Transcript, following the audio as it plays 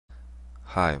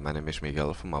Hi, my name is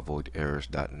Miguel from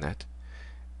avoiderrors.net.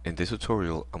 In this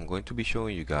tutorial, I'm going to be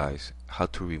showing you guys how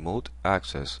to remote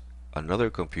access another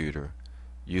computer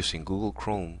using Google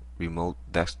Chrome Remote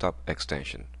Desktop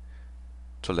extension.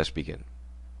 So let's begin.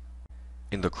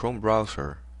 In the Chrome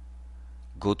browser,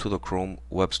 go to the Chrome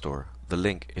Web Store. The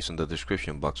link is in the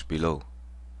description box below.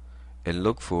 And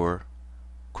look for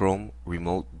Chrome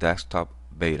Remote Desktop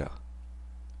Beta.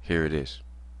 Here it is.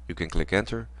 You can click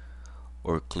enter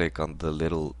or click on the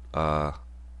little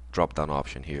drop down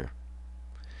option here.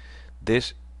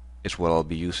 This is what I'll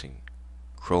be using,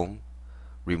 Chrome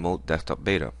Remote Desktop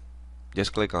Beta.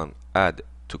 Just click on Add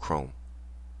to Chrome.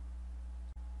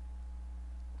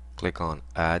 Click on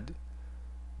Add.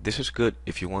 This is good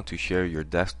if you want to share your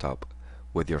desktop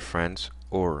with your friends,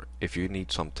 or if you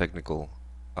need some technical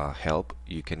help,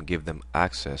 you can give them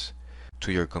access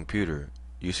to your computer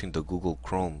using the Google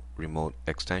Chrome Remote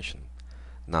extension.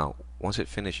 Now, once it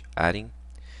finishes adding,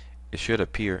 it should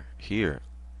appear here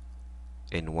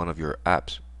in one of your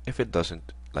apps. If it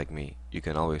doesn't, like me, you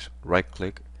can always right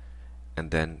click and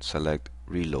then select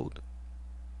reload.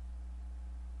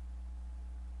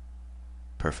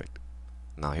 Perfect.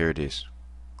 Now here it is,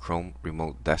 Chrome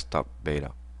Remote Desktop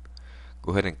Beta.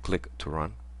 Go ahead and click to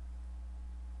run.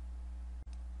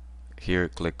 Here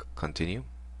click continue.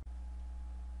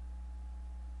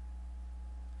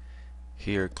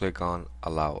 Here click on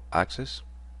allow access.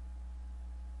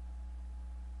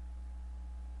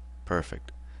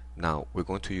 Perfect. Now we're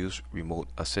going to use remote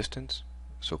assistance,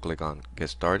 so click on get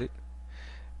started,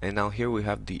 and now here we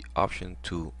have the option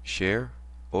to share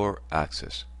or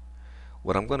access.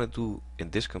 What I'm going to do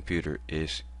in this computer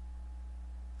is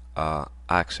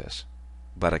access,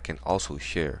 but I can also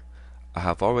share. I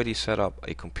have already set up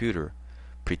a computer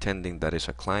pretending that it's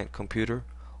a client computer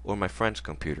or my friend's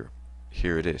computer.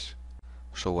 Here it is.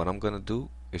 So what I'm going to do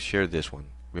is share this one.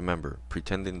 Remember,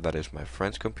 pretending that it's my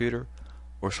friend's computer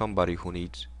or somebody who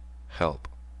needs help.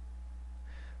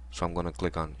 So I'm going to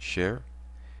click on share,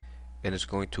 and it's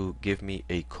going to give me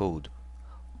a code.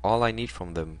 All I need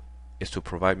from them is to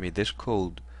provide me this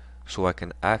code so I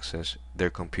can access their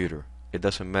computer. It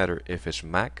doesn't matter if it's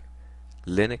Mac,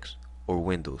 Linux, or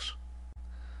Windows.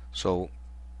 So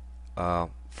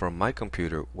from my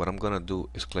computer, what I'm going to do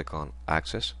is click on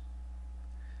access,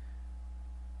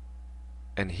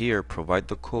 and here provide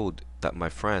the code that my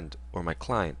friend or my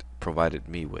client provided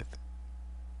me with,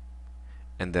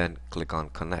 and then click on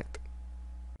connect.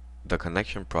 The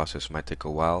connection process might take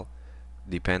a while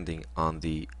depending on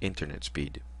the internet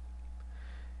speed.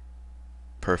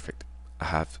 Perfect. I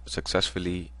have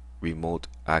successfully remote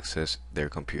accessed their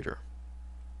computer.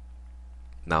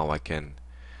 Now I can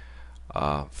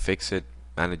fix it,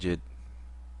 manage it,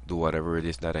 do whatever it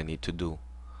is that I need to do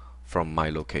from my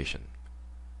location.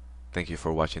 Thank you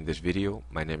for watching this video.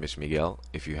 My name is Miguel.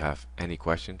 If you have any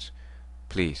questions,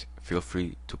 please feel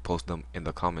free to post them in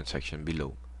the comment section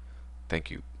below.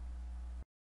 Thank you.